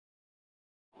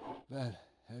Well,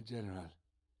 Herr General,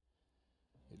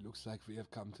 it looks like we have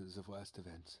come to the worst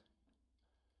event.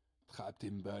 Trapped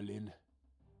in Berlin,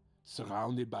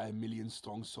 surrounded by 1 million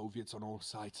strong Soviets on all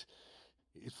sides,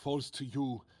 it falls to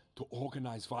you to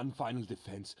organize one final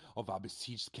defense of our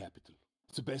besieged capital.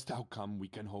 The best outcome we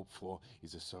can hope for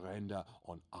is a surrender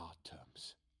on our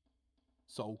terms.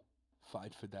 So,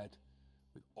 fight for that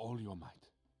with all your might.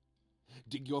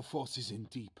 Dig your forces in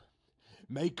deep.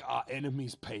 Make our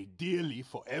enemies pay dearly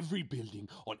for every building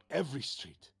on every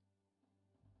street.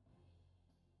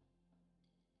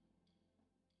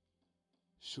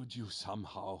 Should you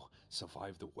somehow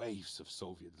survive the waves of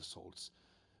Soviet assaults,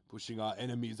 pushing our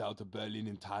enemies out of Berlin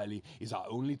entirely is our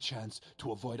only chance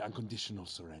to avoid unconditional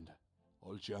surrender.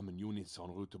 All German units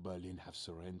en route to Berlin have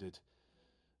surrendered,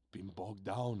 been bogged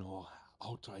down or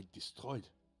outright destroyed.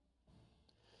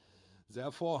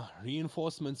 Therefore,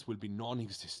 reinforcements will be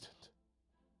non-existent.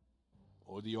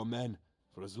 Order your men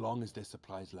for as long as their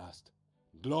supplies last.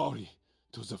 Glory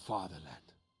to the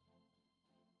fatherland.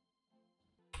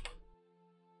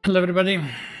 Hello everybody,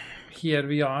 here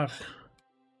we are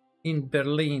in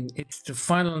Berlin. It's the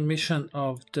final mission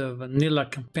of the vanilla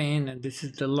campaign, and this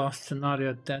is the last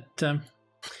scenario that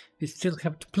we still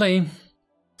have to play.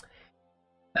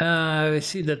 We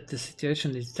see that the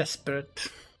situation is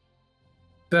desperate.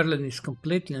 Berlin is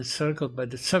completely encircled by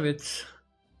the Soviets.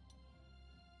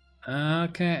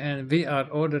 Okay, and we are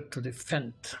ordered to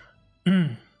defend.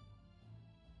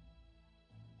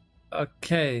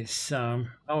 Okay, so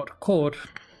our core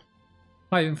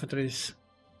 5 infantry is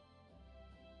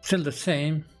still the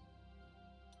same.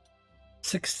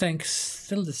 6 tanks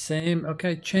still the same.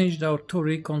 Okay, changed our 2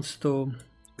 recons to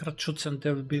Krautschützen.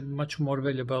 They will be much more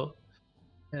valuable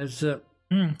as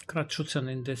Krautschützen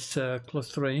in this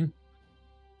close terrain.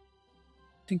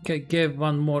 I think I gave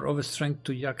 1 more overstrength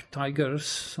to Yak Tigers,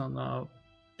 so now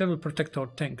they will protect our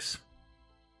tanks.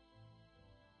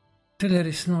 There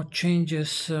is no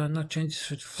changes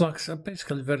with flux,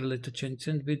 basically very little changes,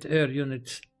 and with air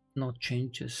units, no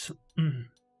changes.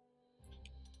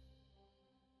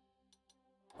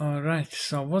 Alright,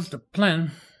 so what's the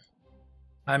plan?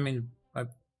 I mean, I'm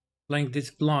playing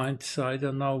this blind, so I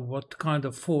don't know what kind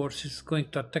of force is going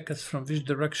to attack us from which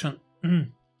direction.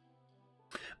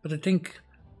 But I think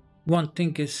one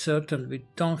thing is certain, we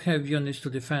don't have units to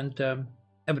defend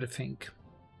everything,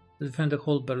 to defend the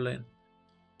whole Berlin.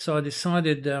 So I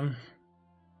decided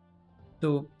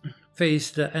to face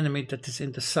the enemy that is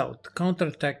in the south,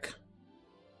 counterattack,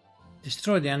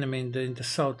 destroy the enemy in the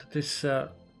south. This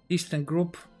eastern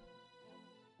group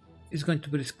is going to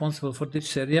be responsible for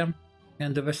this area,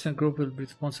 and the western group will be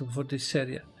responsible for this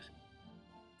area.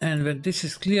 And when this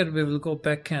is clear, we will go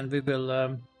back and we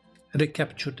will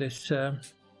recapture this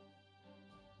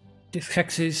these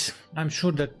hexes. I'm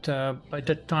sure that by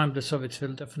that time the Soviets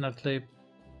will definitely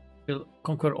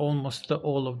conquer almost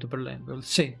all of the Berlin. We'll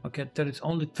see. Okay, there is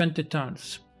only 20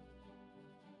 turns.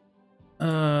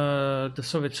 The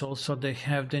Soviets also, they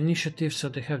have the initiative, so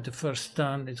they have the first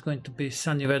turn. It's going to be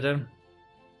sunny weather.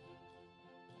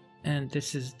 And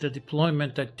this is the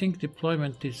deployment. I think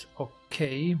deployment is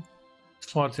okay as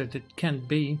far as it can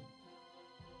be.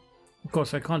 Of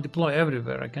course, I can't deploy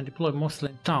everywhere. I can deploy mostly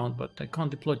in town, but I can't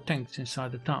deploy tanks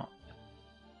inside the town.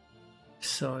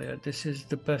 So yeah, this is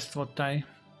the best what I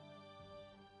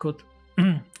could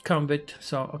come with.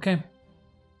 So okay,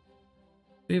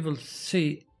 we will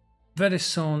see very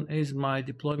soon, is my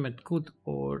deployment good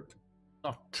or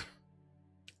not,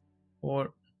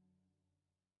 or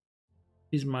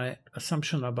is my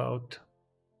assumption about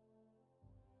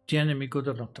the enemy good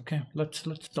or not. Okay, let's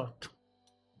start.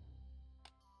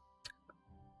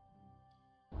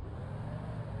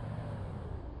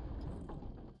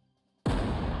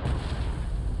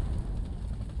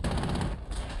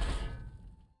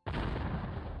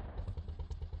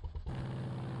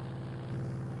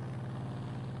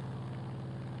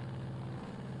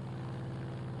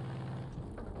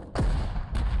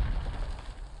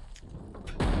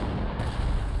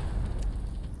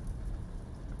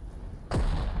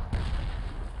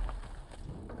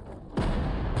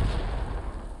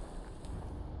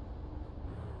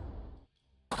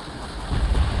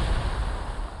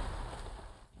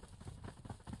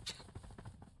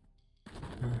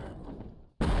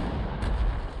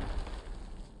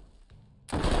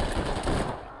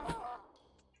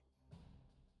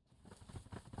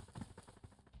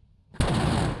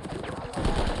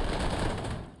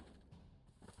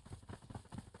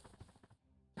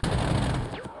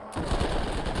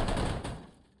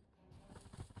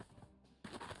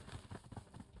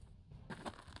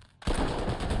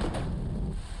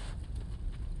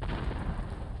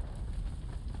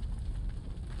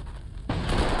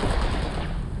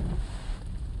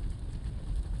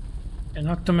 And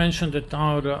not to mention that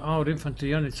our infantry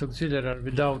units auxiliary are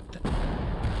without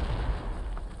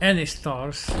any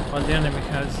stars, while the enemy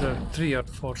has 3 or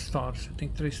 4 stars. I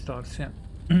think 3 stars, yeah.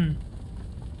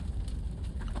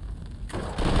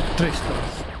 3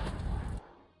 stars.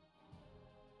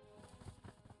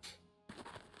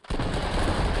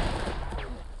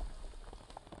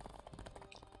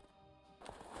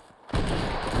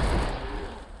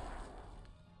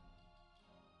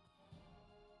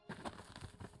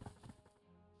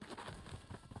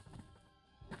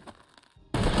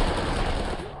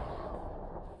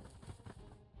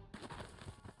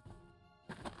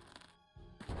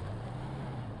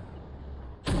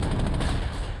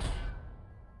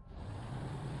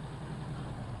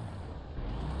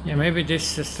 Yeah, maybe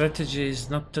this strategy is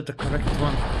not the correct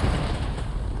one.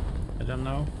 I don't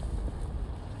know.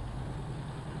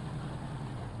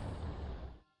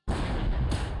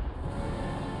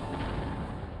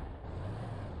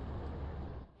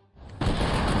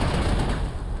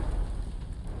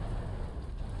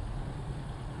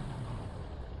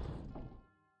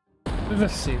 We'll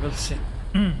see, we'll see.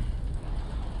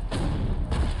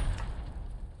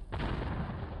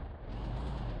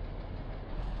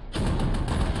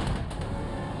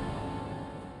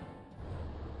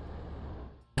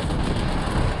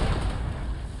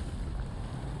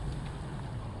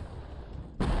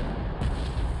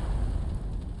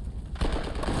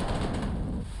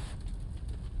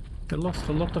 They lost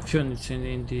a lot of units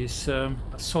in these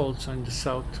assaults in the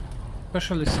south,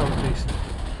 especially southeast.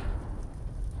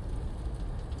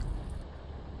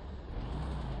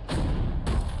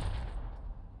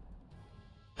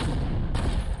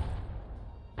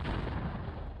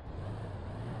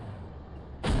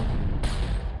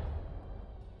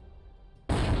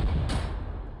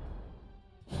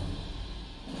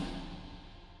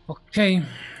 Okay.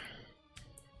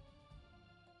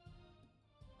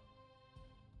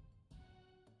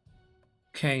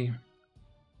 Okay.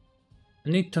 I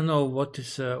need to know what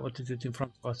is it in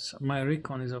front of us. My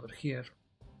recon is over here.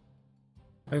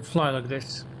 I fly like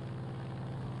this.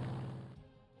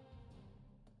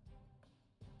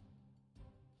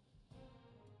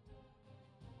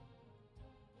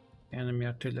 Enemy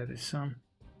artillery, some.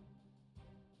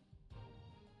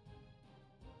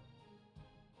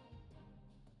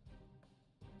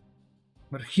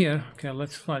 We're here. Okay,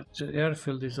 let's fly. The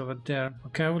airfield is over there.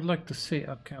 Okay, I would like to see.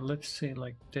 Okay, let's see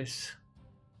like this.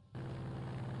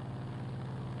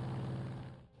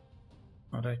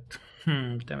 Alright.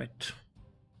 Damn it.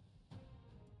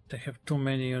 They have too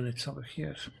many units over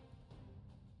here.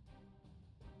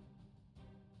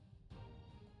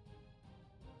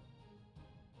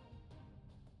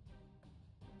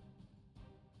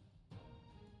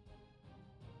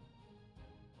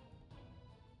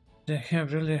 They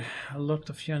have really a lot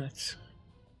of units.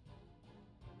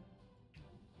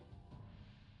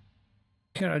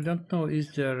 Here, I don't know,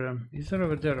 is there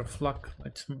over there a flak?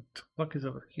 It's not. Flak is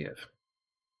over here.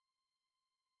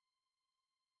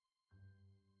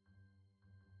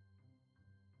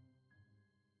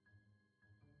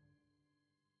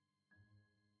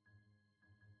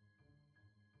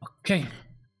 Okay.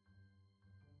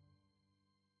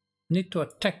 Need to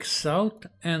attack south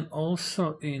and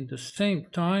also in the same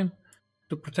time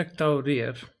to protect our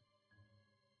rear.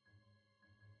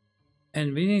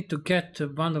 And we need to get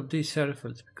one of these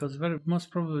airfields because most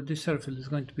probably this airfield is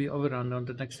going to be overrun on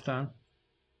the next turn.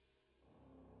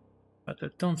 But I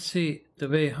don't see the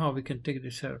way how we can take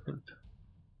this airfield.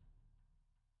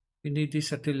 We need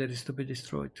these artilleries to be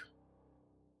destroyed.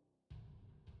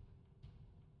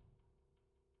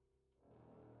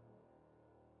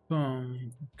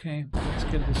 Boom. Okay, let's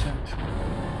kill this end.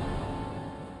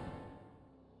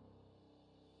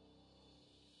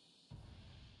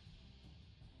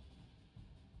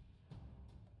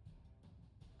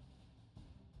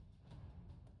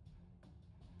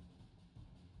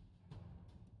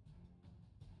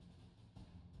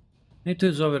 Need to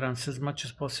use overruns as much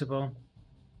as possible.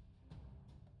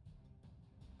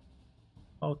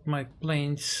 Out my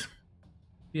planes,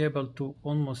 be able to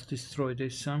almost destroy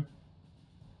this.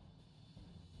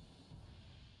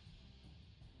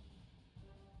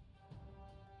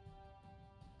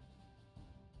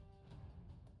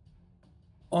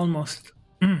 Almost.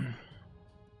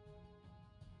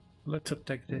 Let's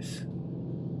attack this.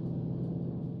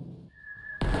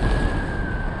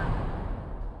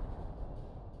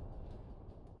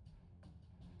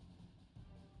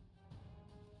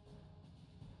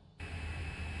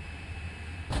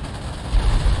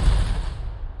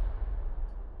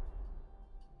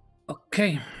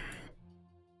 Okay.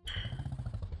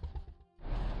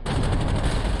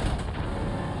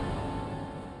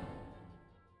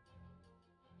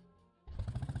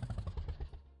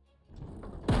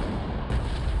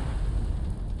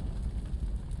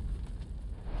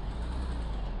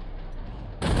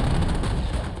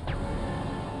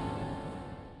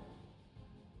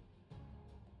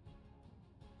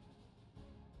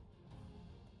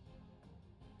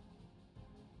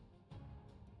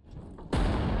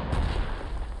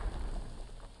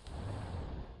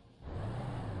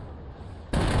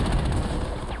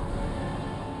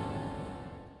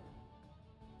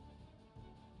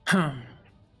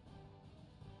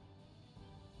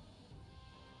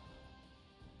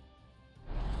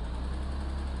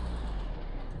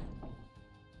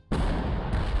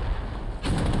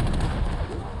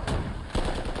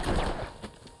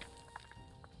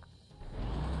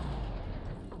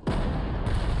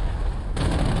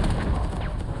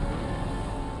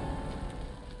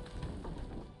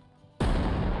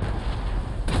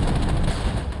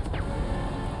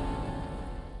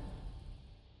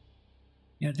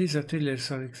 Yeah, these artilleries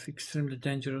are extremely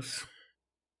dangerous.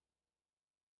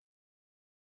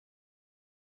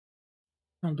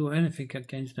 Can't do anything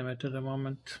against them at the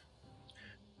moment.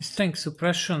 This tank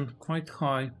suppression quite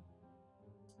high.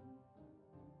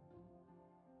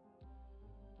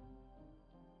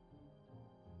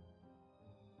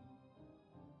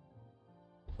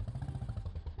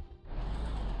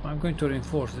 I'm going to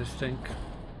reinforce this tank.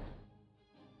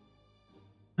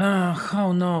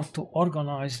 How now to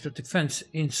organize the defense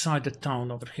inside the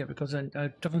town over here, because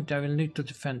I definitely will need to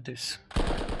defend this.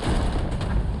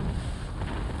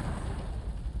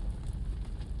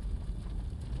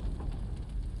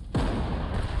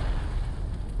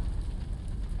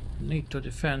 Need to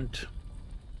defend.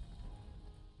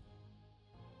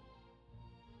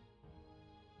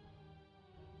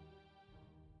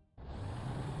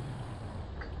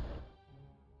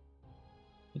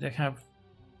 They have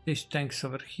these tanks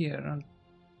over here, and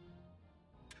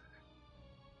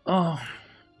oh,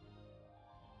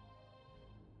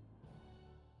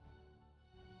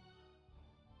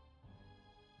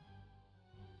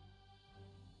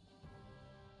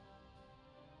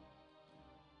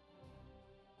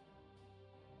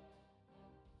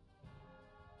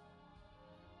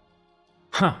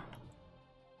 huh.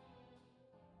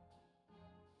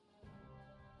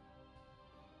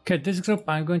 Okay, this group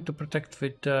I'm going to protect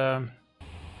with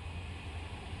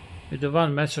the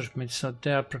one Messerschmitt, so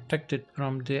they are protected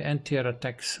from the anti-air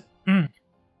attacks.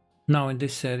 Now in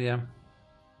this area,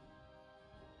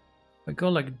 if I go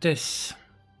like this,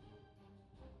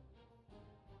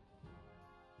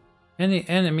 any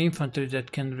enemy infantry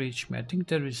that can reach me, I think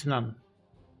there is none.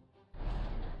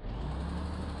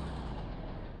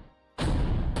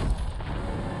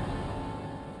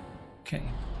 Okay,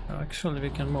 so actually we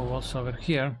can move also over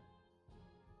here.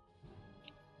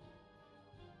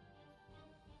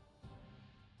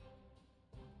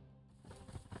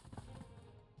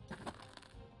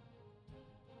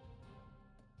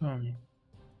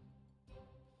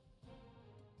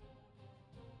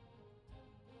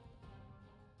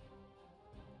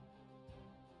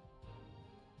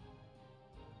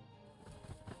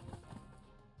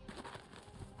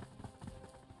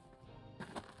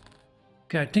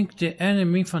 Okay, I think the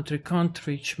enemy infantry can't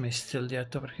reach me still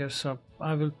yet over here, so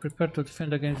I will prepare to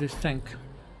defend against this tank.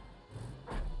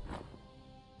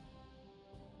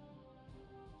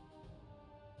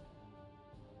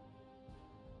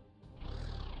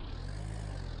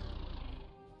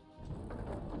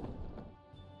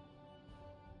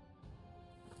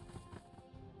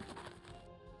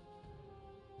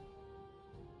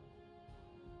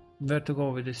 Where to go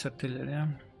with this artillery?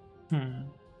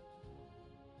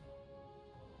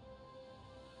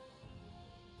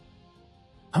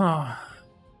 I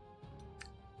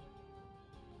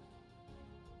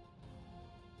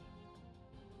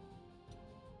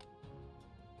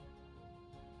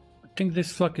think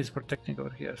this flak is protecting over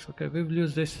here. So, okay, we will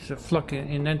use this flak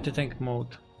in anti-tank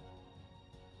mode.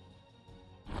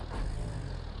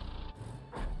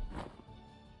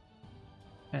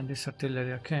 And this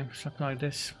artillery, okay, something like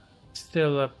this.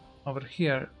 Still over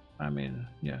here, I mean,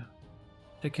 yeah,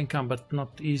 they can come, but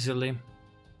not easily.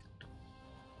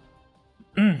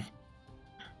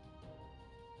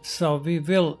 So we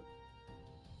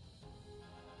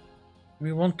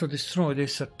want to destroy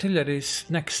this artillery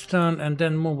next turn and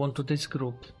then move on to this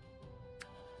group.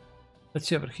 Let's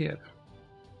see over here.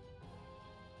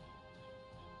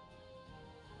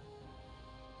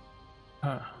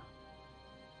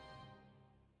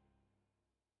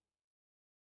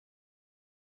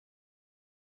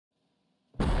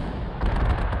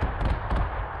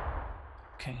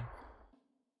 Okay.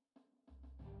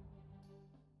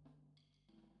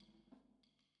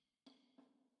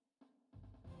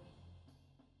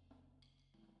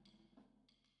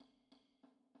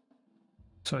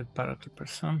 Solid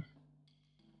paratrooper.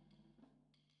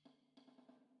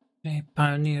 Okay,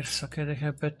 pioneers. Okay, they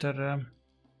have better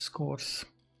scores.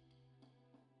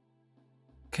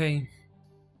 Okay.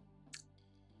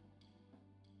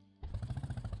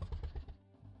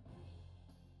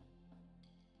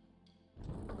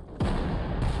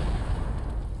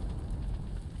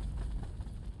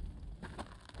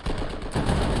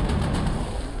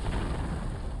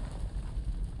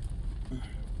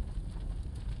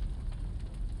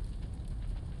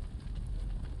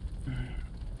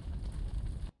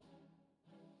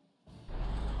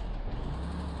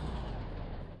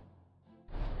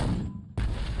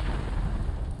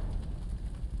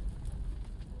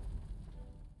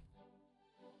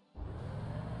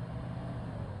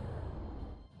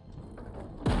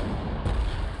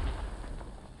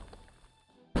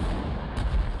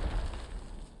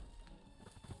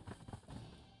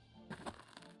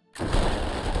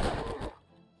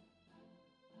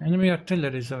 Enemy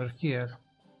artillery is over here.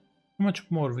 How much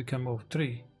more we can move?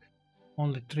 3.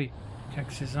 Only 3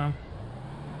 axes on.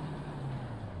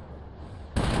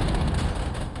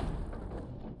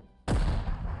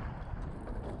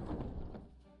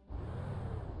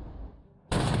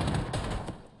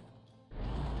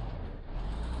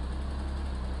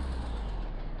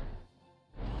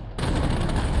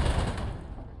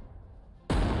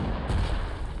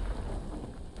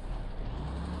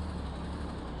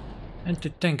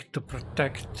 Anti-tank to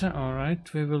protect.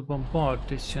 Alright, we will bombard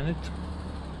this unit.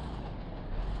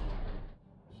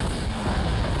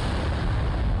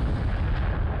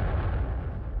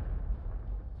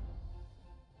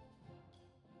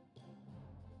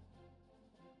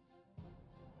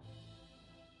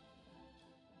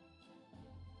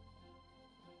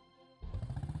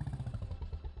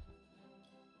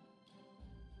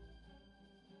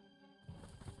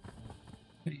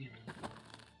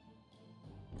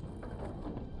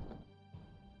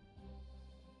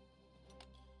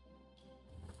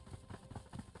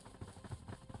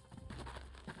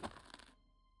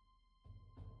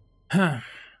 I'd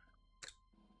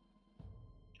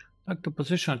like to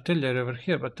position artillery over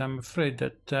here, but I'm afraid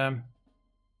that I'm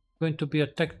going to be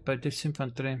attacked by this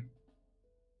infantry.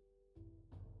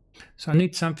 So I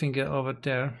need something over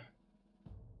there.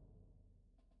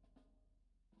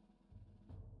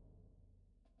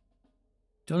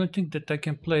 The only thing that I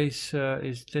can place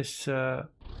is this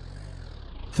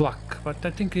flak, but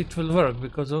I think it will work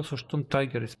because also Sturm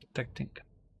Tiger is protecting.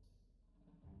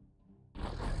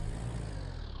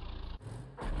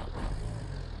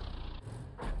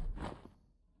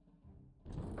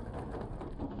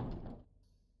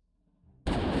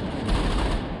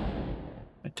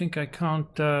 I think I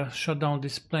can't shut down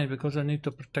this plane because I need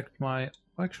to protect my...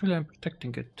 Actually, I'm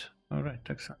protecting it. Alright,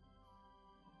 excellent.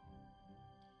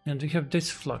 And we have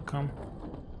this flak, huh?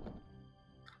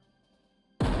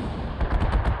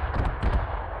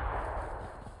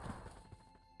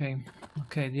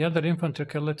 Okay, the other infantry,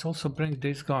 okay, let's also bring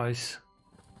these guys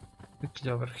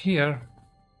quickly over here.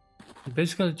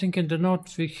 Basically, I think in the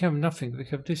north we have nothing. We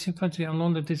have this infantry and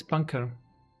only this bunker.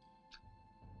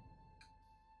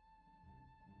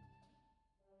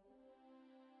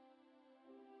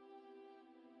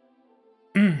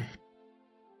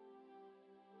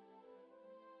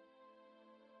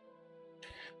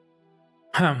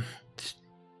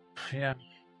 Yeah.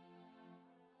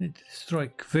 Need to destroy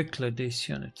quickly these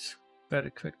units.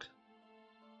 Very quickly.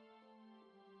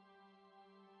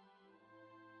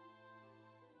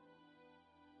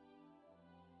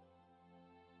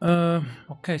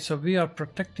 Okay, so we are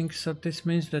protecting, so this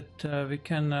means that we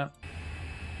can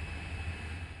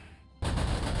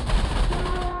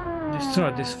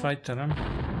destroy this fighter, huh?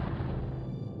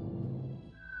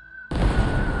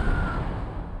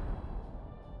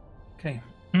 Okay.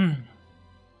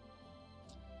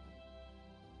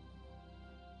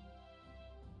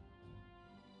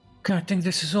 Okay, I think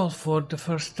this is all for the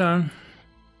first turn.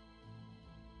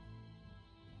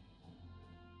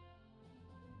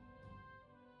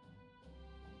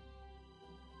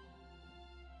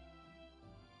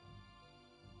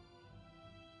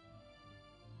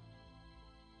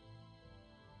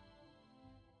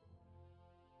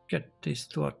 Get these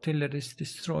two artilleries,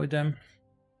 destroy them,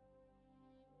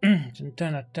 and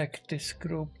then attack this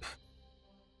group.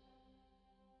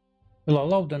 Will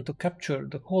allow them to capture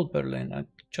the whole Berlin. I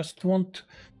just want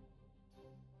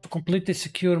to completely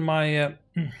secure my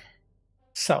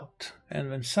south,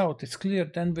 and when south is clear,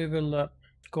 then we will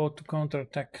go to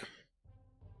counterattack.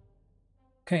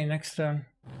 Okay, next turn.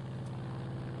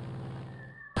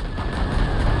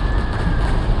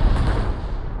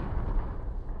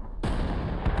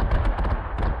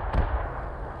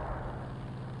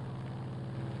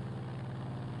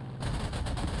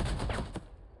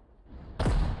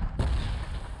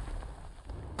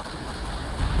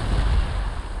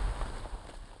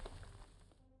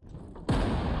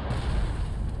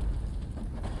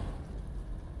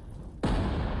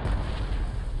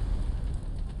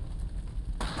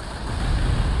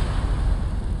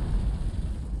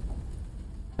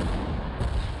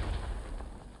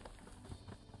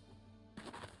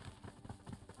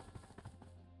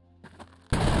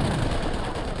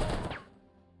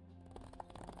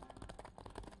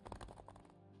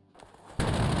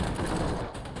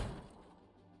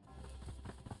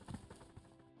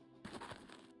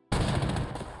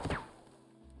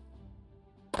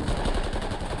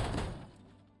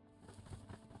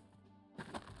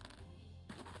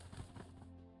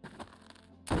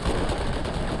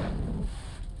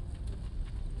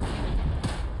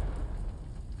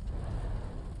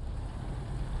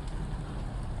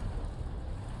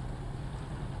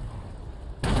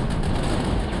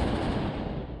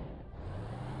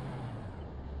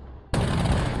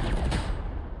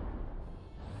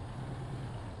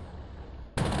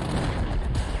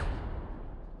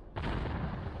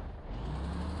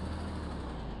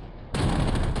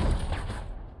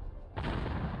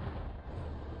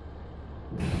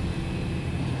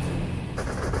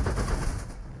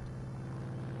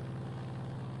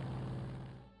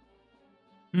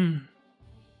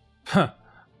 Huh.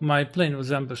 My plane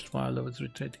was ambushed while I was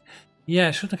retreating. Yeah,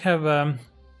 I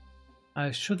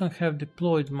shouldn't have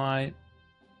deployed my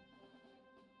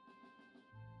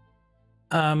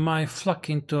my flak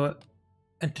into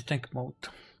anti-tank mode.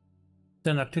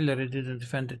 Then artillery didn't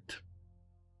defend it.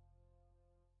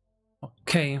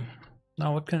 Okay,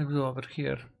 now what can we do over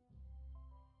here?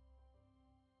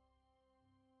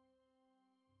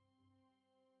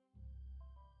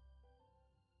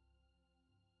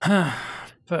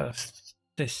 First,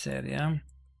 this area.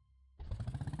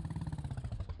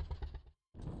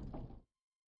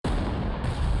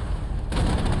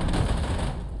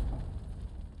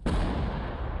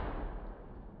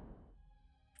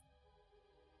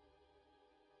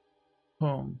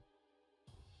 Boom.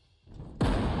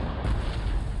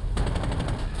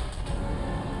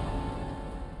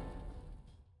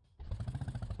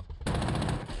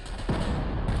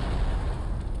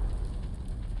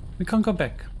 We can't go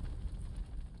back.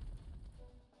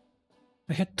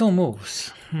 I had 2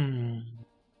 moves. Don't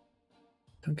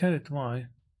get it why.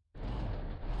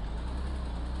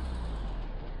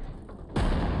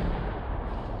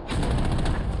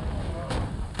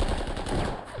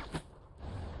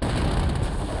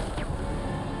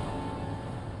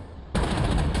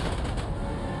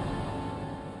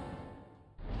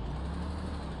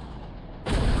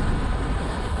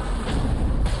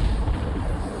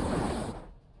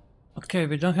 Okay,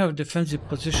 we don't have a defensive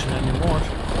position anymore.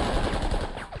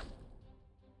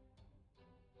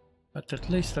 But at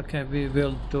least, okay, we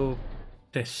will do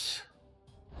this.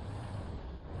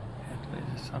 At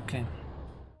least, okay.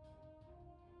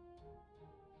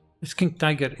 This King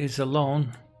Tiger is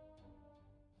alone.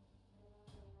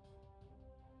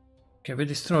 Okay, we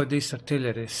destroy these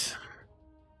artilleries.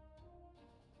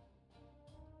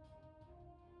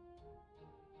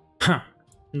 Huh.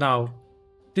 Now,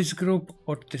 this group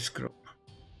or this group?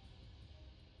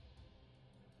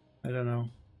 I don't know.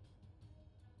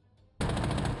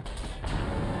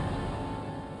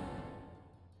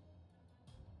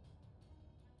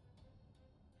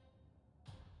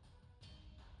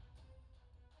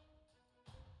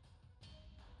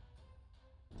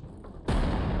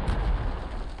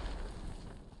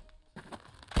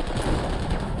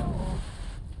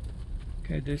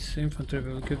 Okay, this infantry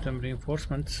will give them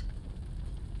reinforcements.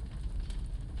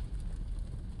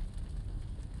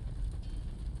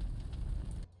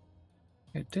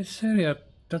 Okay, this area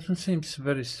doesn't seem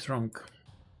very strong.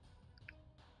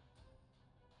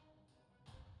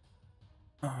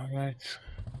 All right.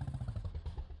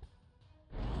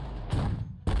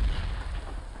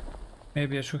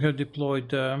 Maybe I should have deployed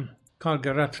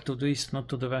Kargarat to the east, not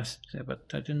to the west, but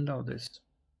I didn't know this.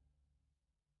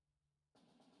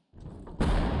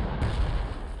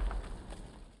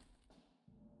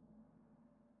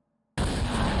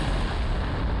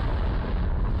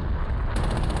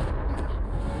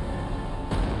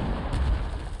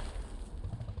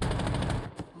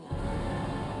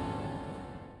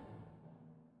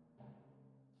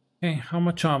 Okay, how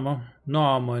much ammo? No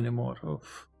ammo anymore.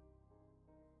 Oof.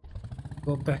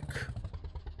 Go back.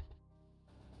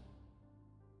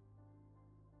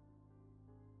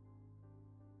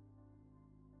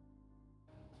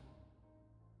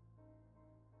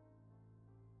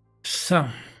 So,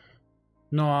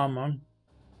 no ammo.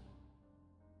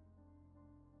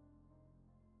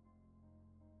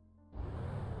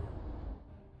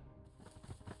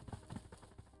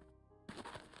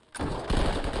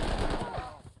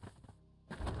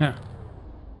 Yeah.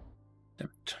 Damn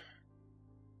it.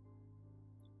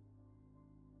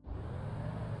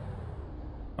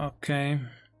 Okay.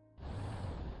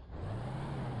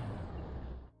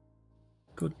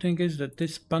 Good thing is that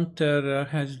this Panther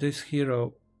has this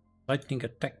hero lightning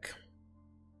attack.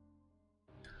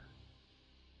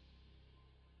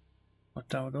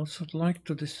 But I would also like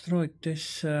to destroy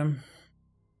this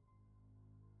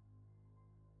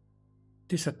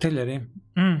this artillery.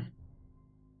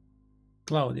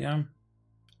 Cloud, yeah.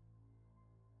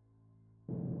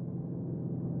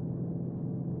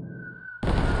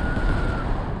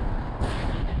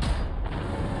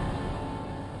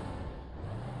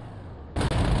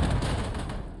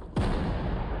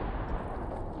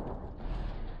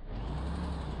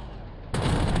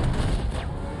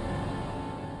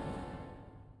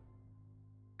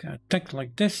 Attack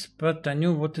like this, but I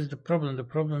knew what is the problem. The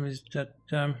problem is that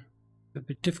it will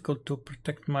be difficult to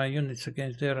protect my units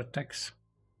against their attacks.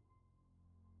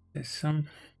 There's some.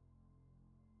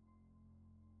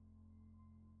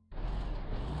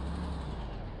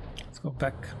 Let's go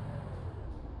back.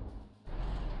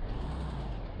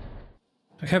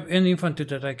 I have any infantry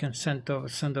that I can send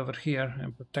over here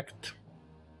and protect.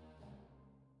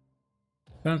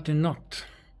 Apparently not.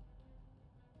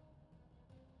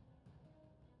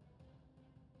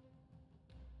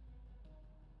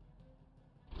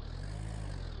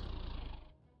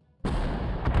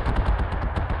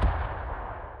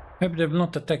 Maybe they will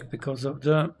not attack because of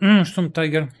the Storm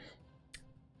Tiger.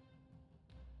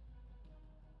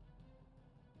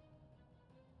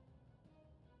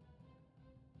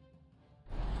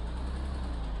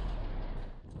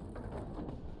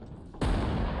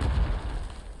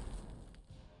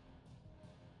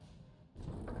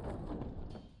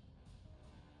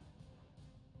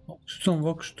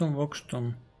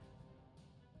 Voxtum.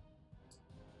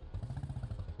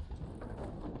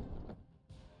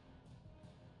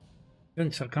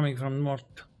 Units are coming from north.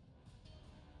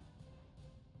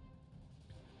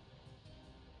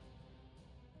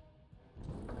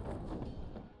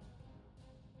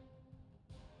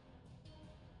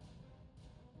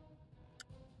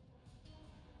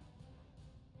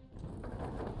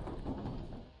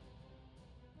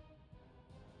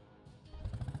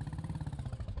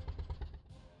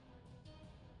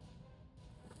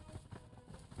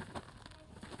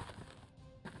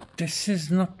 This is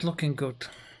not looking good.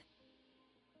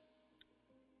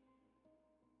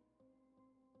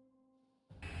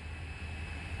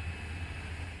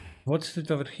 What's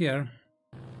it over here?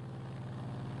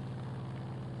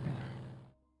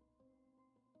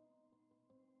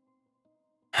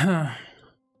 Okay,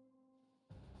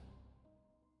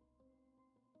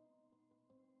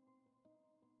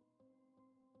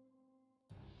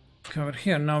 over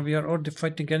here now we are already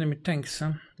fighting enemy tanks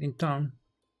in town,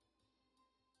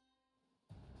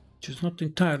 which is not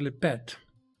entirely bad.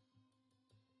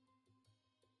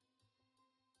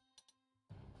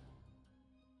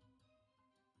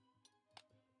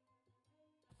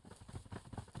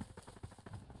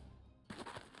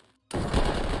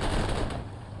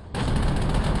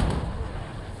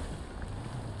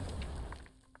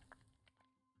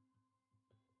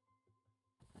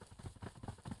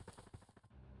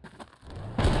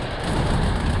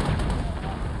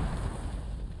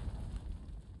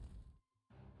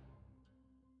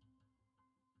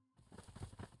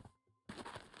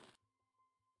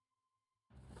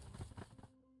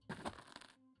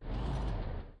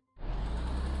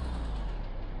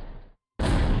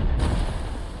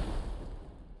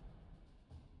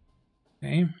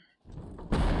 Okay.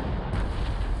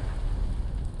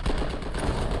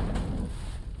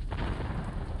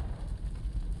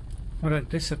 Alright,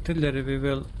 this artillery we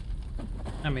will,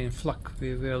 flak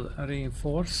we will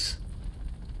reinforce.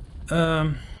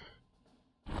 I'm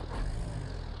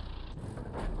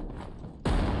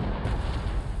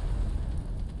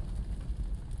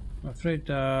afraid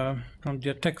from the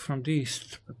attack from the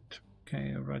east, but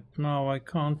okay, right now I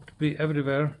can't be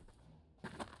everywhere.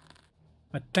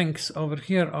 My tanks over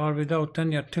here are without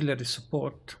any artillery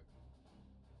support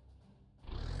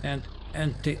and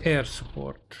anti-air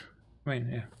support.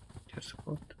 Air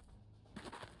support.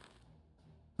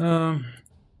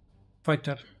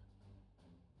 Fighter.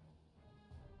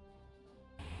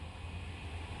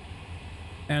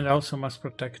 And also must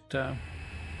protect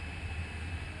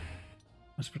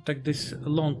this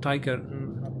lone tiger.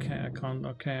 Okay, I can't.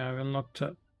 Okay, I will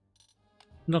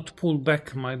not pull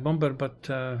back my bomber, but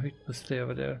it will stay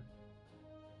over there.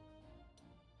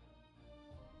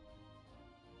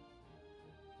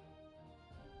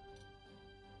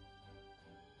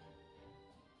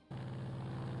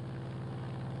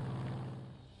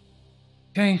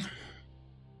 Okay.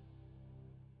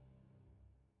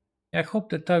 I hope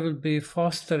that I will be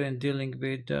faster in dealing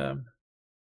with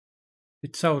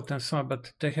south and so,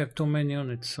 but they have too many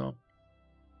units, so.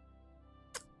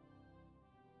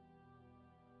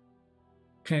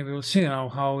 Okay, we will see now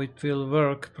how it will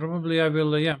work. Probably I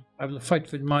will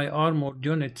fight with my armored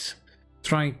units,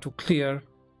 trying to clear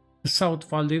the south,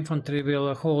 while the infantry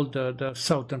will hold the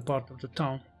southern part of the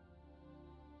town.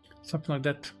 Something like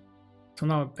that. So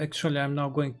now, actually, I'm now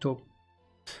going to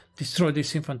destroy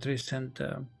these infantry, and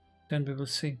then we will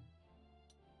see.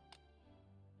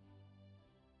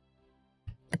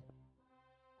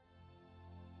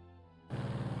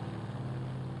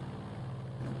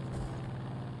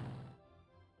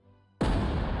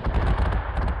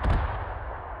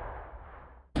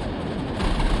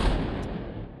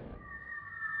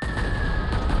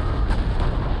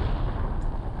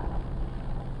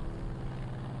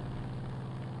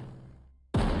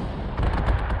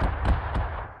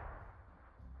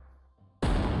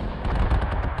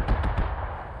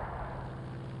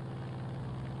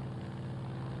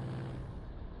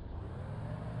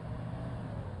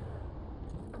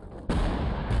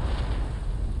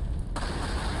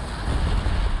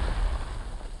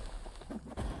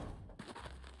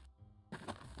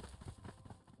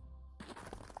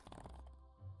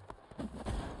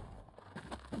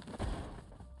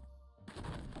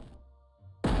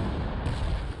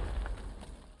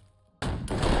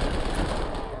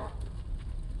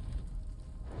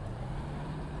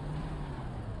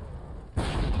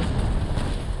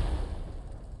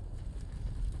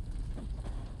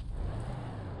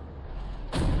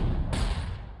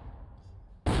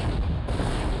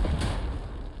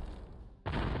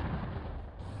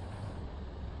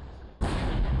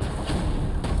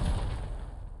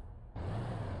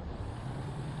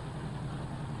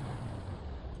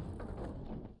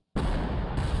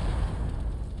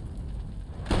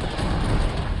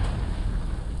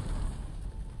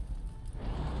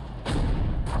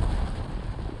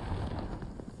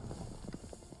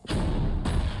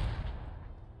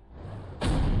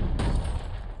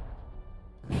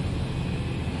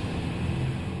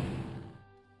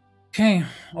 Okay,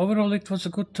 overall it was a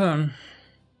good turn.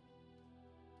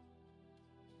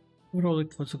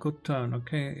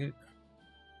 Okay.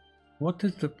 What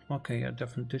is the... Okay, yeah,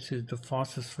 definitely this is the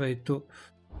fastest way to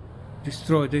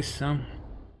destroy this,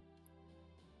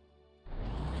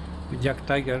 with Jack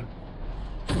Tiger.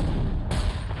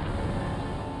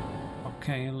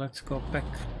 Okay, let's go back.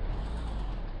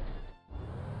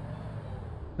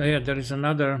 Oh, yeah, there is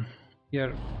another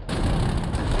here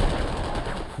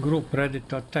group ready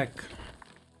to attack.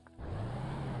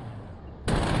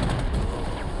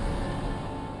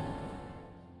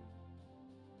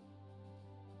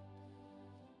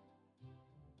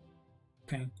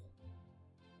 Okay.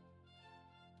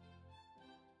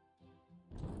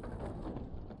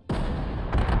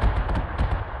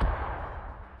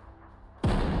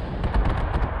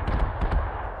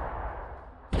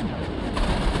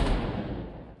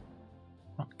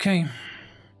 Okay.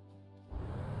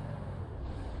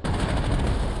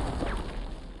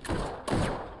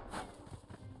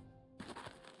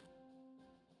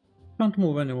 Can't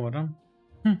move anymore, huh?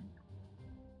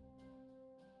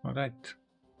 All right.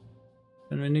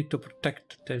 Then we need to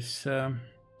protect this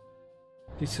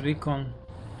this recon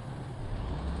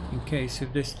in case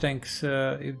if this tanks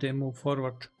if they move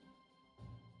forward.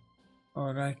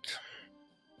 All right.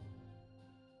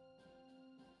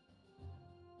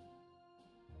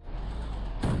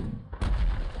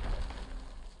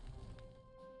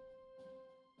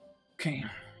 Okay.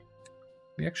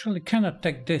 We actually can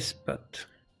attack this, but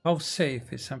how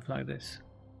safe is something like this?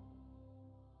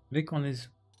 Recon is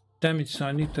damaged, so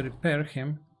I need to repair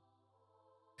him.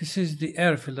 This is the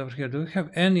airfield over here. Do we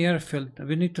have any airfield?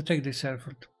 We need to take this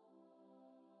airfield.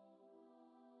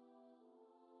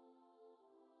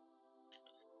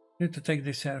 Need to take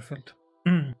this airfield.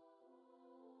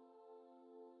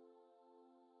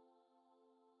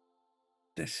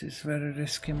 This is very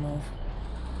risky move.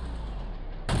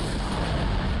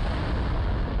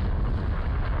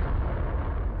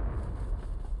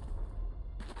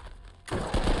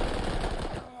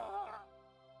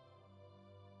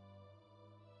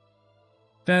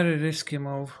 Very risky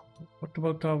move. What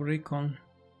about our recon?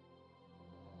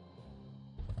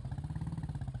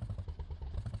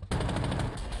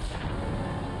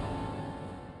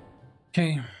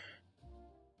 Okay.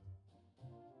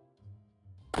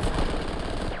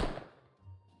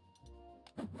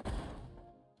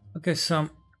 Okay, so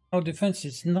our defense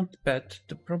is not bad.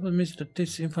 The problem is that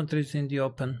this infantry is in the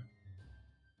open.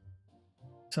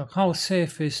 So how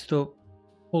safe is to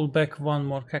pull back one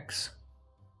more hex?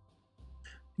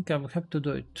 I think I will have to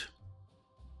do it.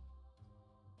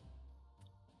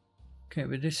 Okay,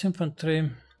 with this infantry,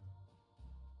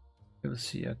 we'll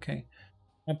see. Okay,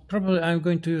 I'm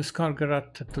going to use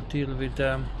Kargarat to deal with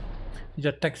the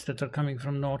attacks that are coming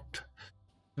from north.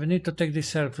 We need to take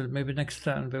this airfield. Maybe next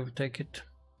turn we will take it.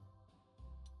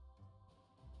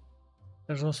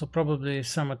 There's also probably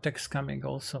some attacks coming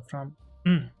also from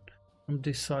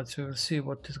this side, so we'll see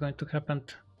what is going to happen.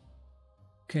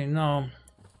 Okay, now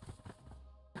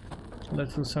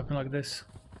let's do something like this.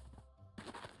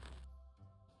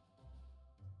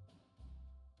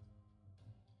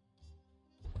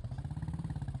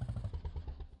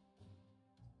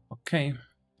 Okay.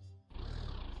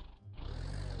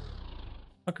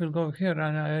 I will go here,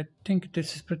 and I think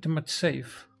this is pretty much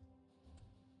safe.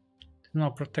 Now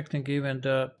protecting even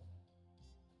the...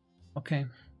 Okay,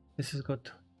 this is good.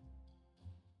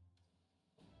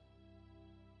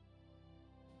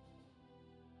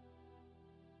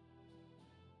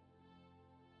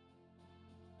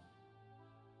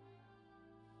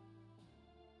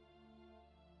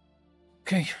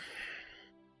 Okay.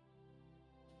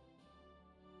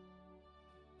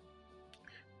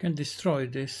 Can destroy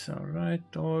this, all right,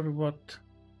 or what?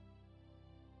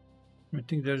 I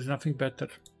think there's nothing better.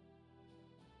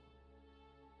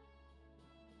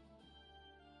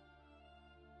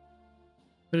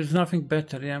 There is nothing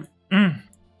better, yeah.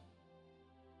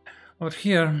 Over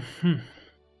here,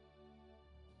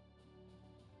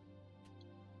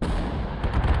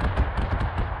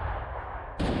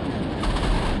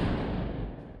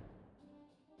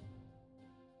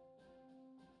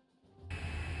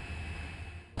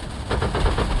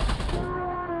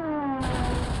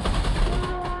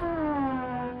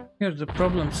 Here the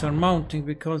problems are mounting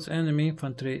because enemy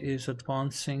infantry is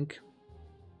advancing.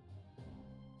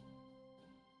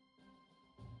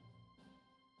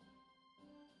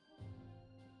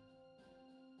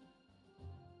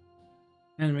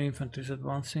 Enemy infantry is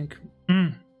advancing.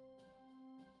 I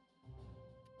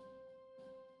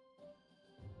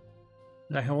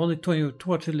have only two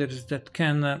artilleries that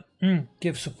can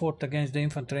give support against the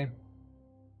infantry.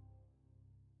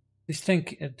 This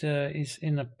tank is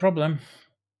in a problem.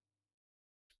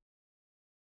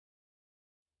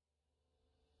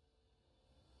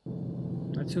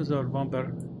 Let's use our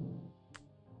bomber.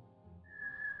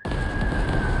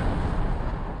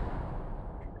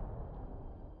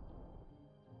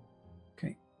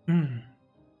 Okay.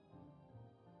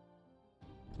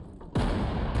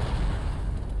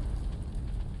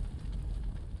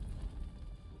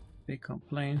 They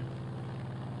complain.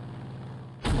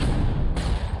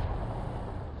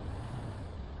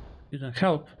 Didn't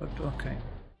help, but okay.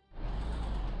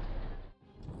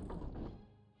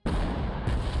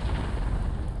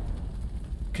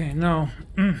 Okay, now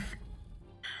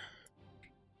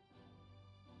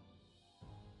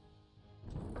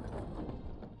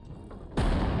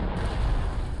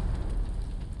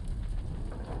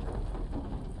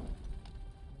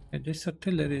this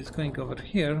artillery is going over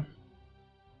here.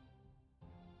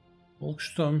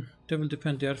 Volksturm, they will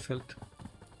defend the airfield.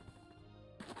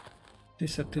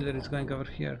 This artillery is going over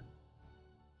here.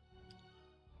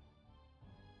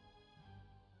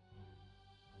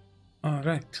 All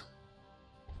right.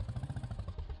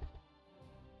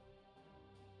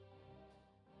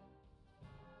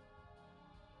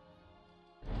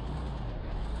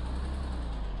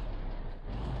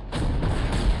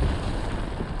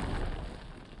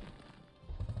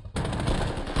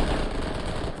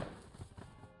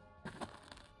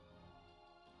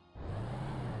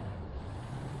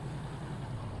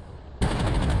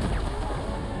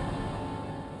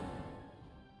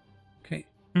 Okay.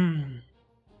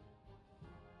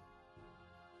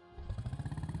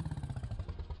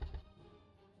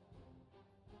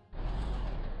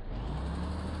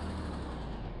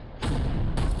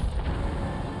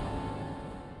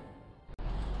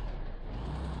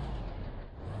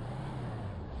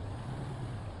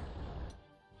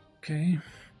 Okay.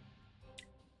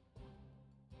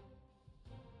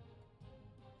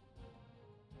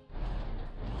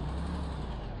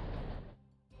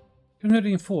 Can we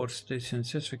reinforce this?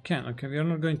 Yes, we can. Okay, we are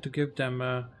not going to give them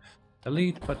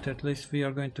elite, but at least we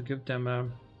are going to give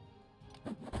them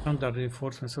standard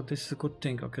reinforcement. So this is a good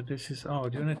thing. Okay, this is our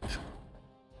unit.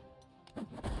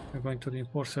 We're going to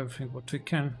reinforce everything what we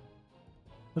can.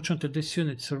 Fortunately, this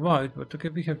unit survived, but okay,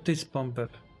 we have this bomber.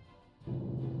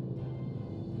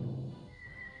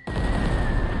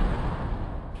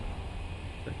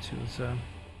 Let's use a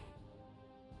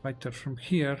fighter from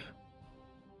here.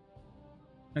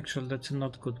 Actually, that's a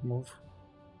not good move.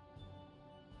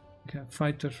 Okay,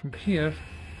 fighter from here.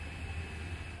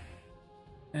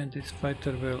 And this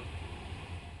fighter will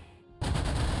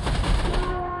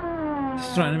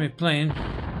destroy enemy plane.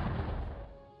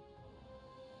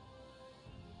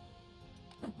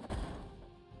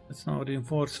 Let's now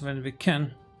reinforce when we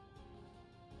can.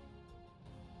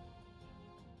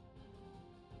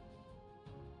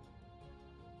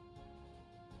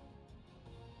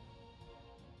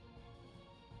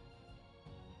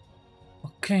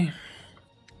 Okay.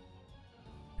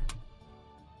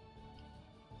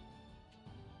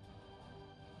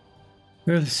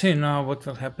 We'll see now what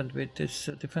will happen with this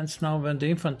defense now when the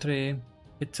infantry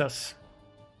hits us.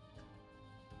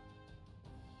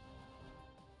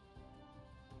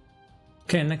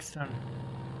 Okay, next turn.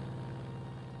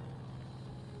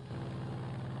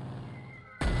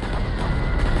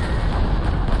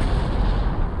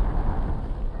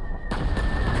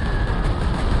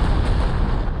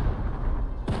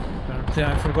 Apparently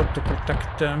I forgot to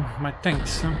protect my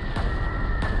tanks.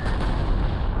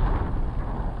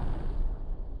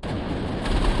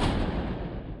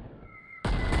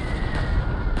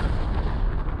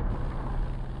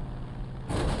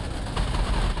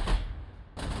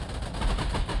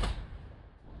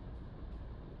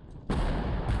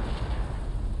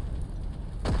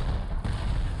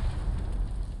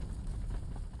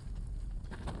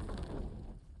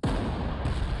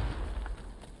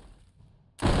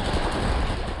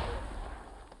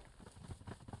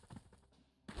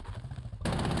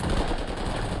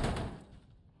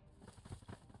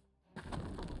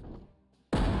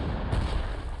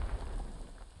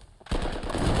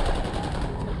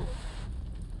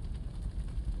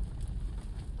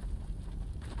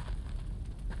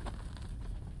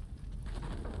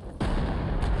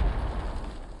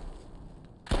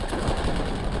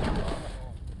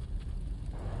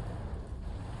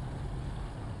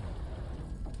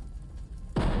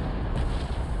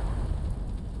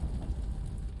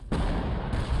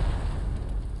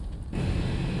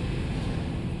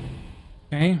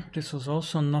 Okay, this was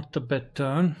also not a bad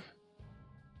turn.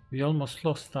 We almost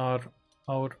lost our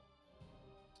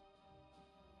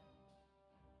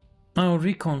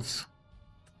recons.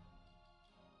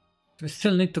 We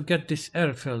still need to get this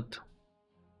airfield.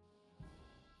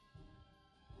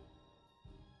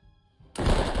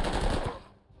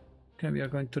 Okay, we are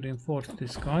going to reinforce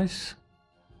these guys.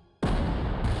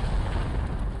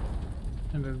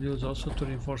 And we will use also to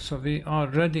reinforce. So we are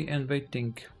ready and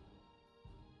waiting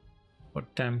for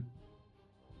them.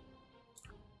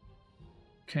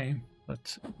 Okay,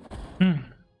 let's...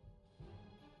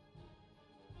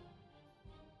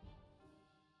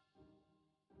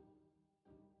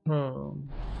 Oh.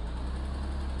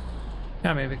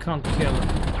 Yeah, I mean, we can't kill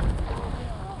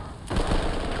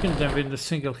them with a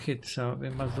single hit, so we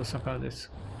must do something like this.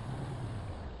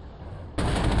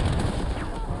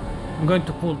 I'm going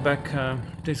to pull back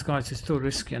these guys, is too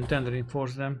risky, and then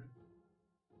reinforce them.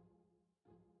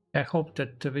 I hope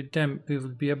that with them we will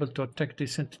be able to attack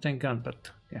this anti-tank gun, but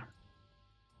yeah,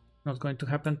 not going to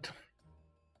happen.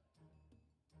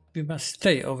 We must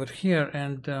stay over here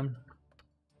and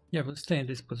yeah, we'll stay in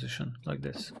this position like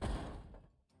this.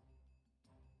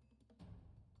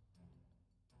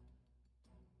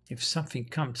 If something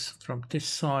comes from this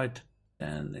side,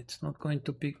 then it's not going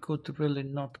to be good, really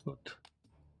not good.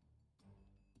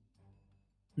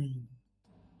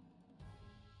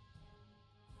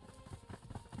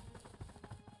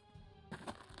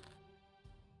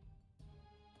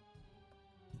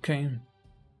 Okay.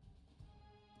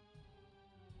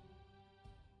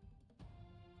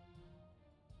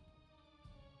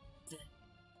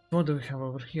 What do we have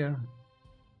over here?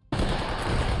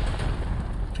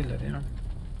 Artillery, yeah.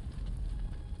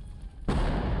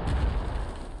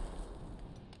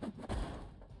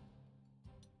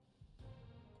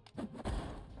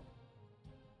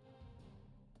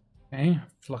 Okay,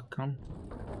 flak come.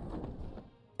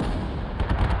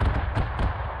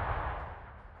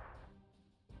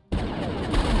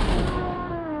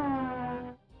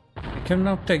 We can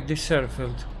now take this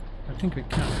airfield. I think we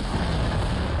can.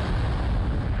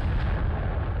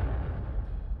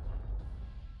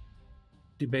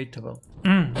 Debatable,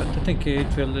 but I think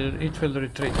it will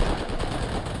retreat.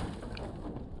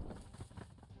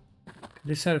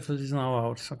 This airfield is now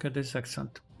ours. Okay, this is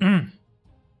excellent.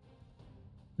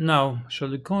 Now, shall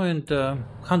we go and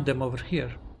hunt them over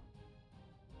here?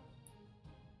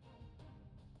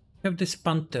 We have this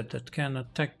Panther that can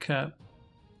attack.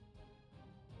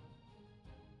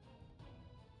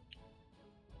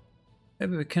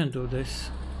 Maybe we can do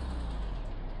this.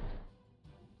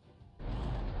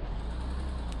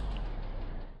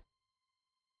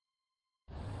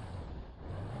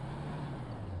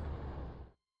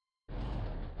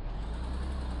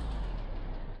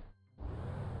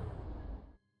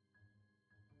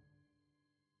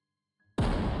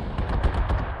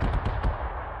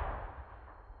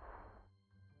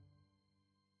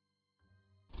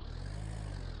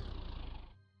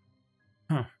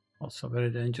 Also very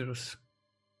dangerous.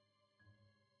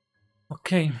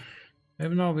 Okay,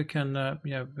 maybe now we can,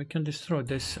 yeah, we can destroy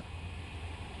this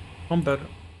bomber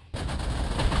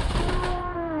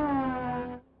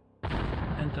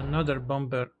and another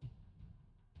bomber.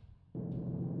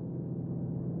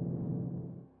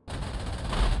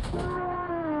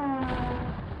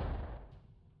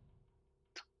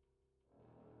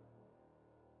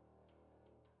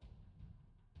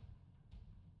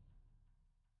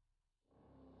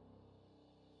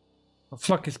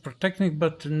 Flak is protecting,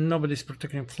 but nobody's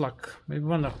protecting flak. Maybe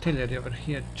one artillery over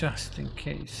here just in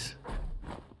case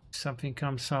something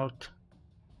comes out.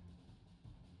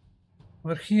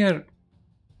 Over here,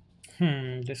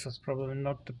 this was probably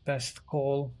not the best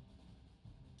call.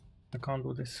 I can't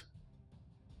do this.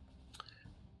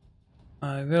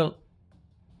 I will.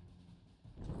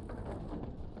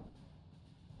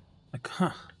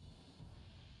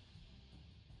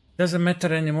 Doesn't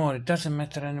matter anymore. It doesn't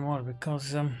matter anymore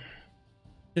because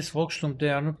this Volkssturm, they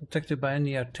are not protected by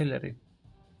any artillery.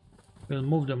 We'll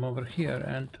move them over here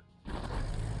and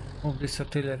move this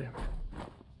artillery.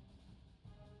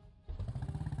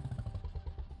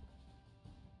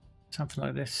 Something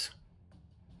like this.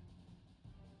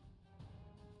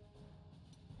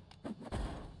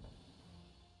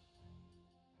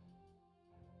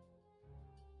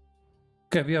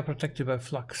 Okay, we are protected by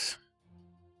flaks.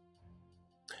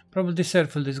 Probably this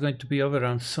airfield is going to be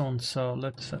overrun soon, so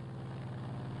let's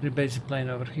rebase the plane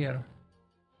over here.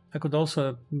 I could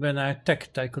also, when I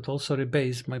attacked, I could also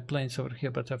rebase my planes over here,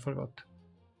 but I forgot.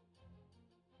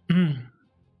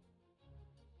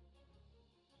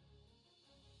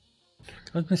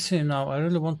 Let me see now. I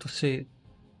really want to see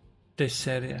this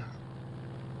area.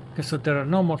 Okay, so there are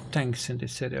no more tanks in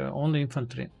this area, only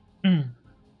infantry. I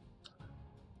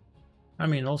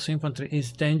mean, also infantry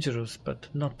is dangerous, but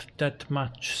not that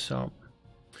much, so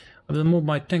I will move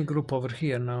my tank group over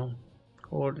here now.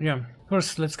 Or, yeah,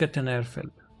 first let's get an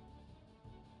airfield.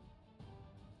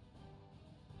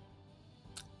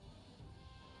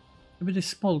 Maybe this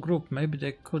small group, maybe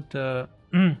they could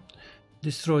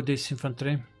destroy this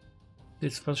infantry.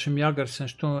 This Fallschirmjägers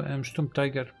and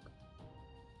Sturmtiger.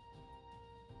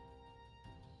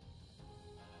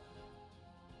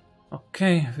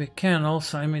 Okay, we can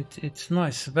also, I mean, it's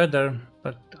nice weather,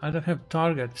 but I don't have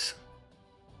targets.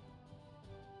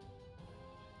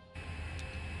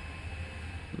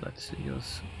 Let's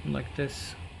use like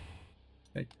this.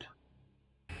 Wait.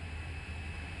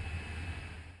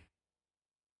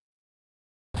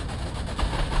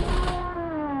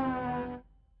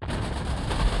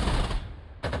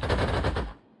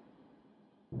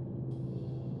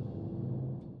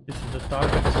 This is the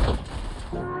target.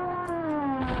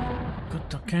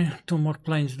 Good, okay, 2 more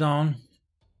planes down.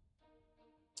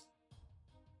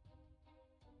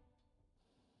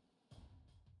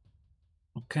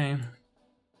 Okay.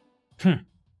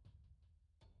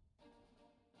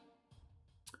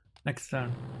 Next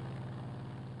turn.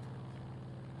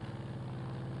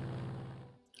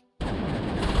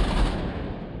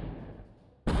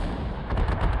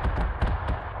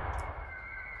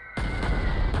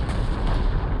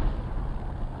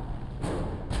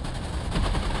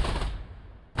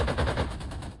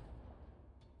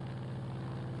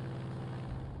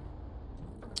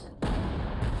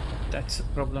 That's a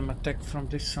problem attack from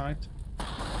this side.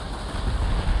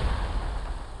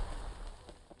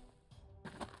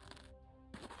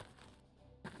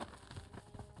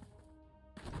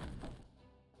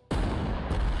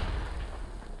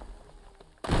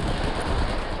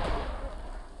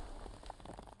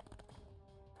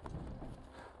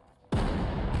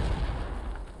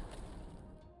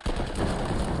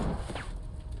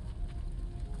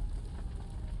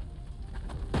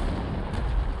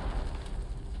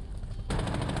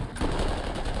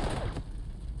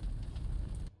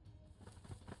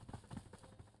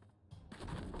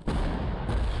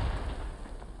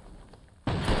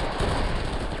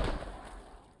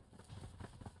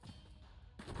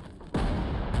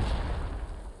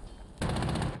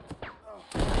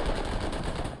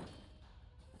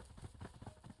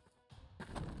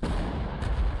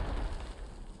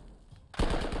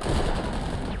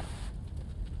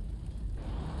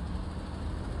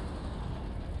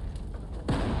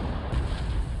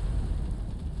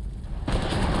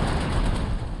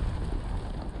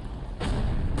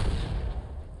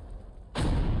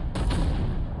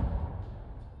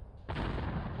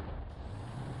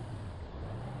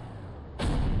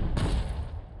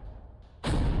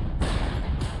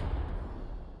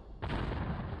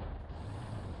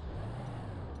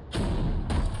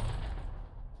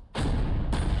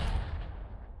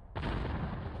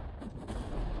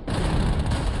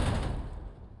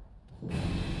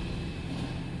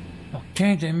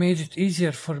 Okay, they made it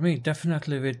easier for me,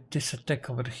 definitely with this attack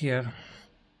over here.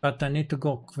 But I need to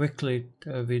go quickly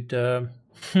with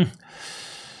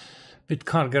with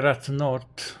Kargarat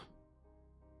North.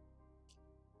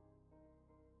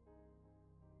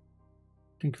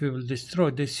 I think we will destroy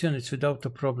these units without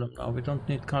a problem now. We don't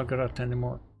need Kargarat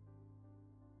anymore.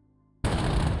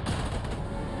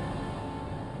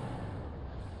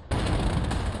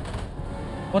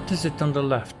 What is it on the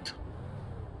left?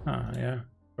 Ah, yeah.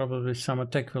 Probably some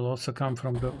attack will also come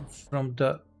from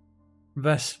the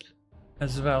west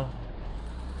as well.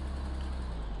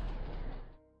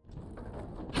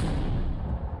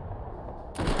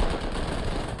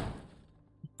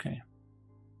 Okay.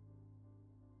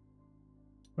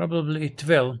 Probably it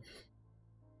will.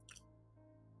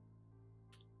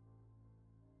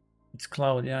 It's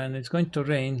cloudy, yeah, and it's going to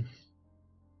rain.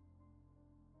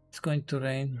 It's going to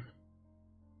rain.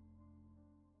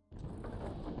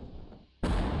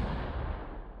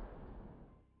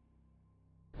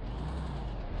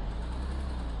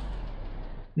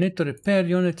 Need to repair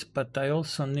units, but I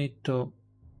also need to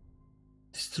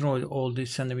destroy all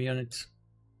these enemy units.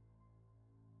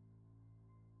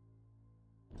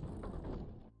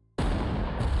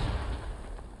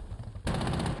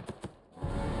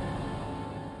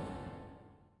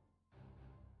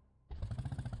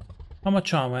 How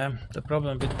much ammo? The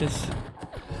problem with this,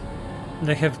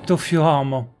 they have too few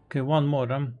ammo. Okay, one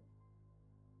more.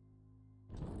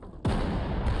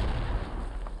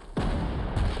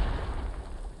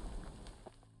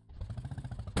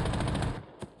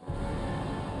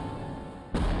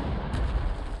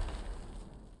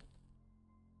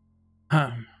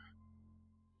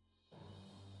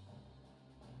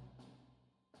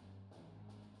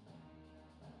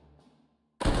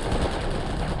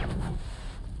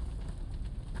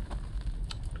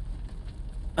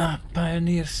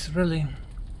 Pioneers, really.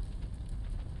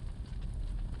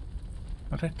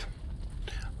 Alright.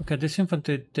 Okay, this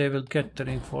infantry, they will get the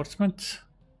reinforcements.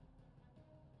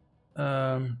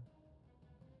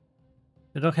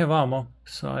 They don't have ammo,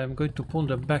 so I'm going to pull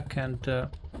them back and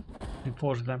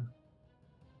reinforce them.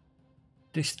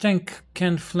 This tank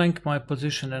can flank my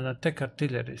position and attack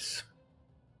artilleries.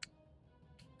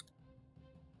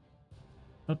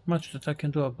 Not much that I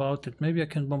can do about it. Maybe I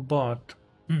can bombard.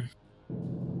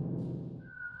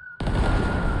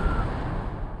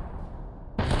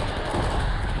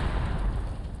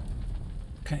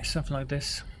 Okay, something like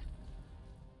this.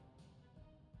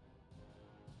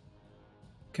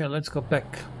 Okay, let's go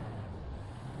back.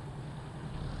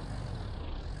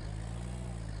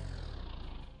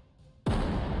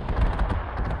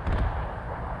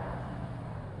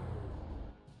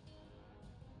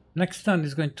 Next turn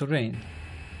is going to rain.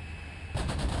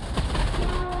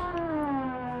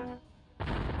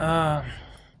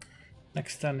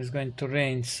 Next turn is going to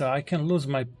rain, so I can lose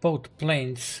my both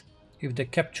planes if they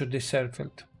capture this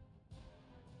airfield.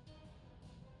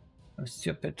 I'm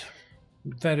stupid.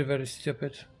 Very, very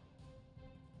stupid.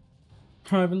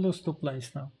 I will lose 2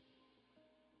 planes now.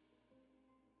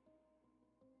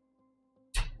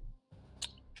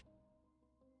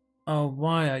 Oh,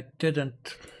 why I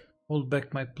didn't hold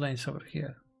back my planes over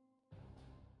here.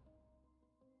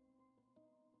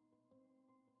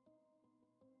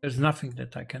 There's nothing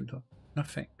that I can do.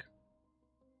 Nothing.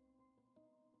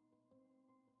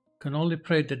 Can only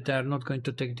pray that they are not going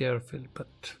to take the airfield,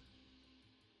 but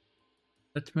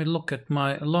let me look at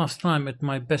my last time at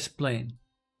my best plane.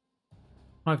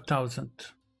 5,000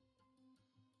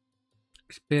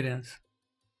 experience.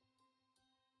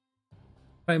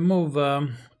 If I move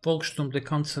Volksturm, they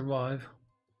can't survive.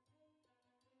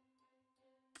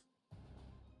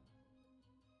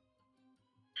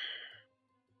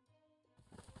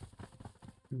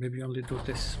 Maybe only do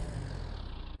this.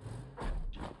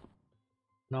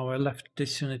 Now I left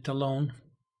this unit alone.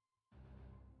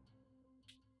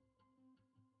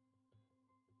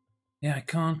 Yeah, I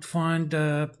can't find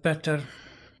a better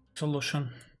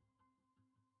solution.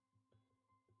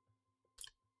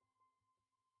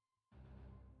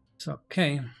 It's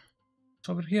okay.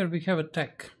 So over here we have a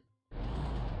tech.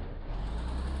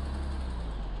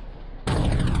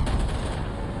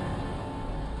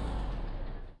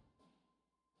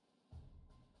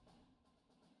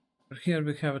 Over here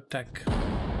we have a tech.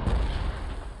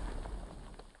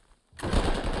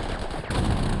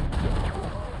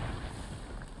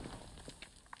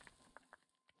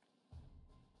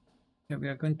 Yeah, we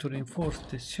are going to reinforce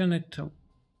this unit.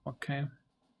 Okay.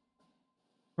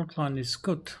 Front line is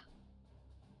good.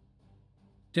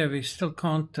 Yeah, we still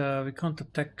can't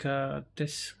attack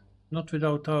this, not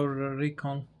without our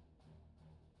recon.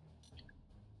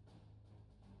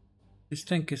 This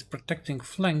tank is protecting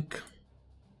flank.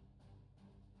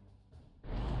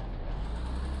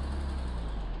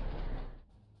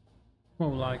 Oh,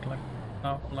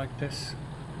 like this.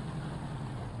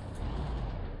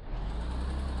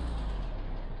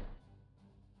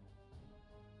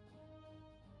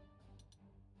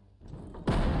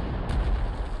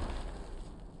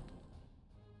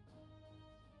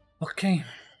 Okay.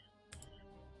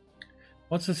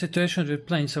 What's the situation with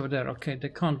planes over there? Okay, they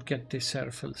can't get this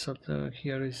airfield, so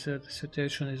here is the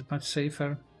situation is much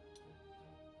safer.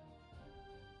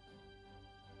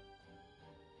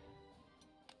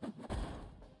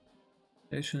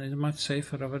 Situation is much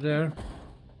safer over there.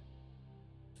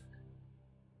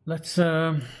 Let's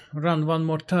run one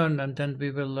more turn and then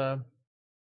we will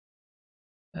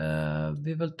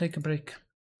take a break.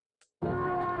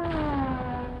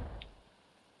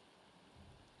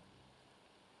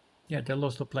 Yeah, they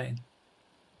lost the plane.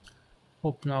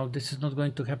 Hope now this is not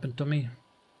going to happen to me.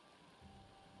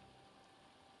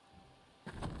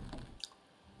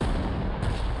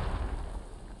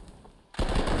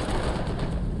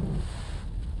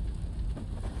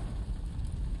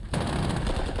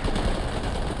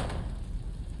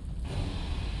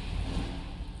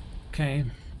 Okay.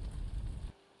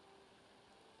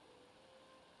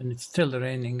 And it's still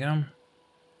raining, huh?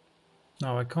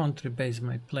 Now I can't rebase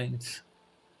my planes.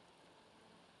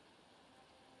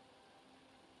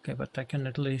 Okay, but I can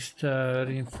at least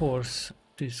reinforce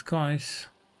these guys.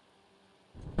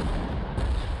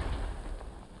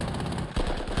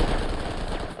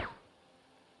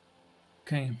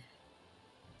 Okay.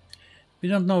 We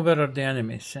don't know where are the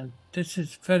enemies, and this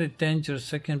is very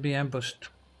dangerous. I can be ambushed.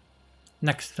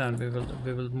 Next turn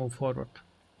we will move forward.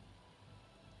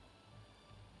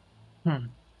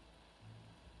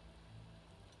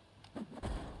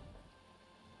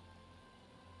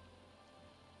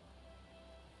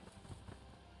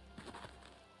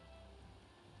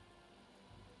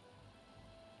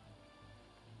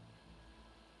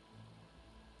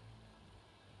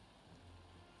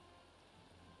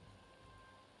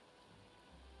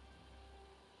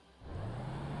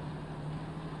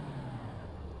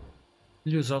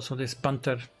 use also this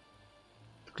Panther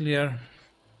to clear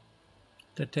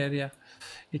that area.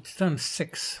 It's turn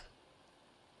 6.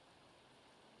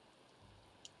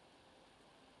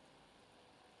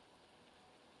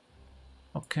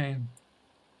 Okay,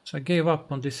 so I gave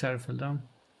up on this airfield.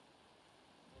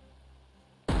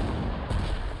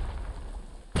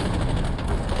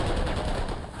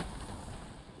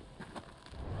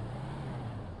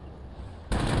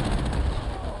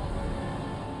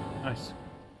 Nice.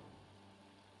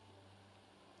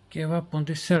 Gave up on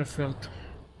this airfield.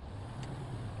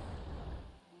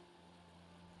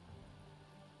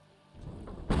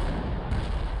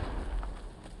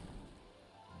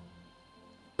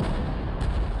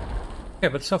 Yeah,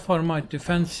 but so far my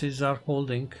defenses are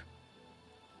holding.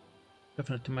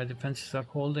 Definitely my defenses are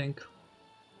holding.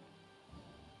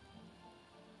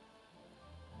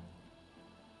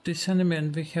 This enemy,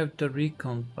 and we have the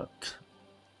recon, but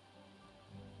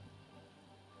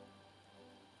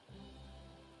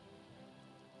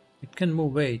it can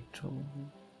move 8.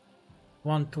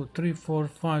 1, 2, 3, 4,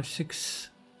 5, 6.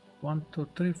 1, 2,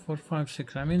 3, 4, 5,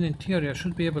 6. I mean, in theory I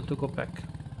should be able to go back.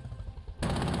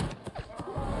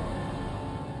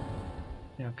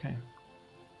 Yeah, okay.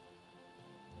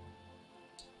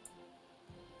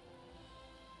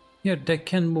 Here they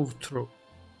can move through.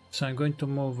 So I'm going to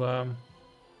move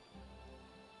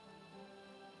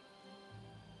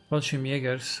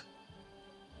Fallschirmjägers.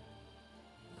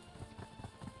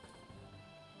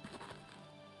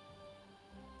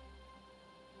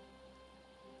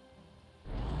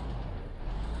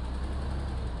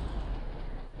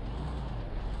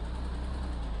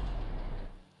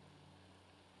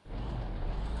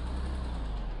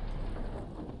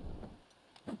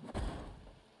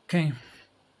 Okay,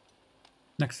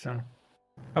 next turn.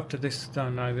 After this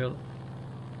turn I'm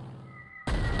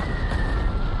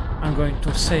going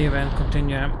to save and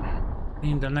continue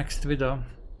in the next video.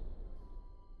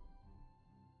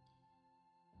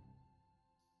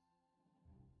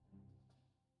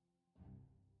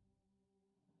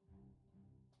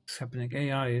 What's happening?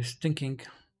 AI is thinking.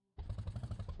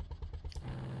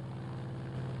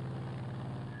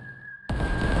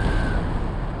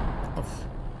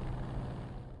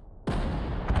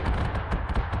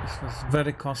 Was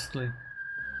very costly.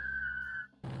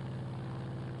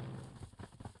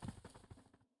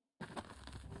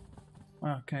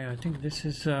 Okay, I think this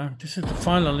is the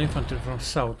final infantry from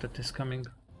south that is coming.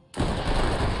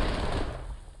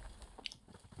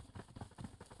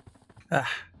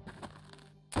 Ah.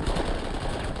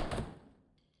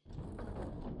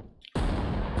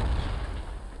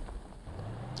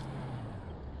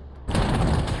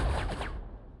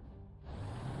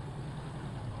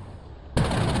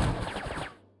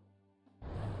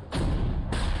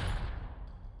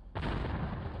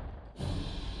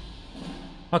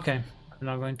 Okay, I'm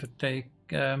now going to take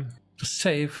to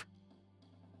save.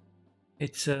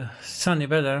 It's sunny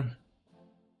weather.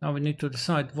 Now we need to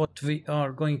decide what we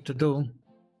are going to do.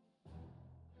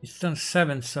 It's turn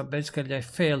 7, so basically I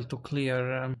failed to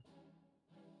clear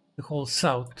the whole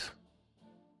south.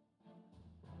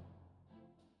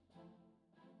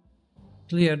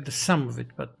 Cleared some of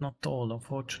it, but not all,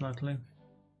 unfortunately.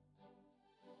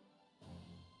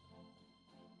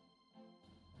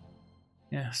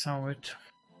 Yeah, some of it.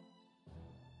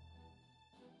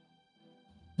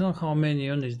 I don't know how many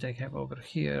units they have over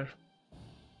here.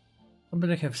 But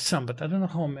they have some, but I don't know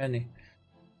how many.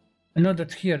 I know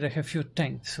that here they have few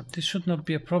tanks, so this should not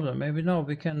be a problem. Maybe now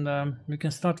we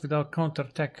can start with our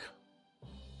counterattack.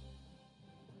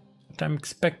 But I'm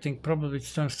expecting probably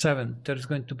it's turn 7. There's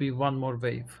going to be one more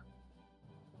wave.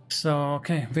 So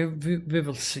okay, we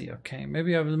will see. Okay,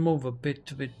 maybe I will move a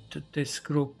bit with this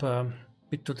group a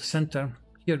bit to the center.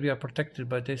 Here we are protected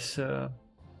by this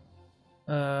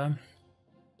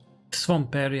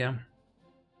swamp area.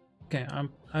 Okay,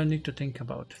 I need to think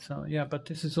about it. So yeah, but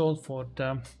this is all for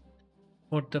the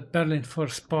Berlin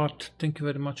first part. Thank you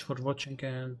very much for watching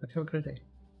and have a great day.